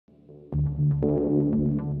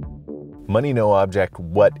Money no object,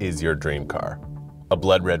 what is your dream car? A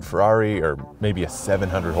blood red Ferrari or maybe a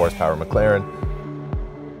 700 horsepower McLaren?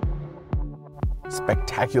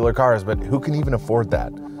 Spectacular cars, but who can even afford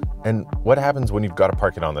that? And what happens when you've got to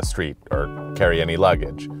park it on the street or carry any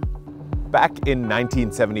luggage? Back in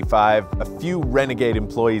 1975, a few renegade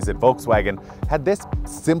employees at Volkswagen had this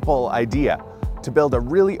simple idea: to build a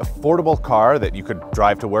really affordable car that you could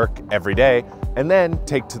drive to work every day and then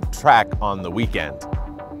take to the track on the weekend.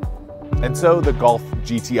 And so the Golf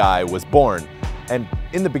GTI was born. And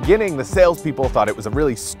in the beginning, the salespeople thought it was a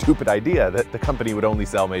really stupid idea that the company would only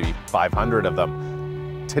sell maybe 500 of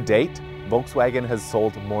them. To date, Volkswagen has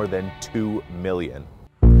sold more than 2 million.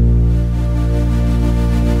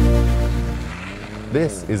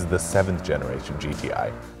 This is the 7th generation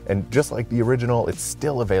GTI, and just like the original, it's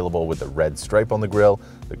still available with the red stripe on the grille,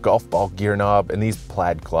 the golf ball gear knob, and these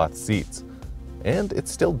plaid cloth seats. And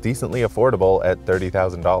it's still decently affordable at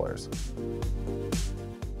 $30,000.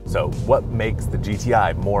 So what makes the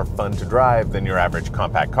GTI more fun to drive than your average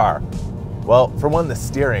compact car? Well, for one, the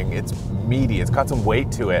steering, it's meaty, it's got some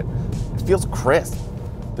weight to it. It feels crisp.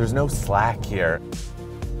 There's no slack here.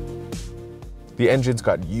 The engine's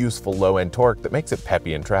got useful low-end torque that makes it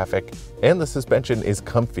peppy in traffic, and the suspension is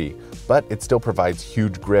comfy, but it still provides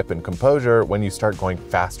huge grip and composure when you start going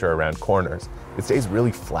faster around corners. It stays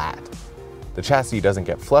really flat. The chassis doesn't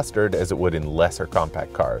get flustered as it would in lesser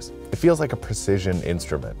compact cars. It feels like a precision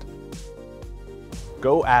instrument.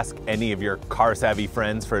 Go ask any of your car-savvy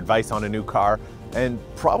friends for advice on a new car, and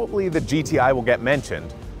probably the GTI will get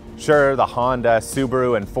mentioned. Sure, the Honda,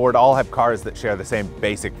 Subaru, and Ford all have cars that share the same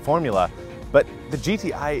basic formula, but the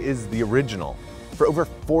GTI is the original. For over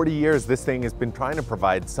 40 years, this thing has been trying to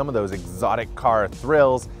provide some of those exotic car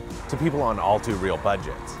thrills to people on all too real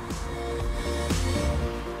budgets.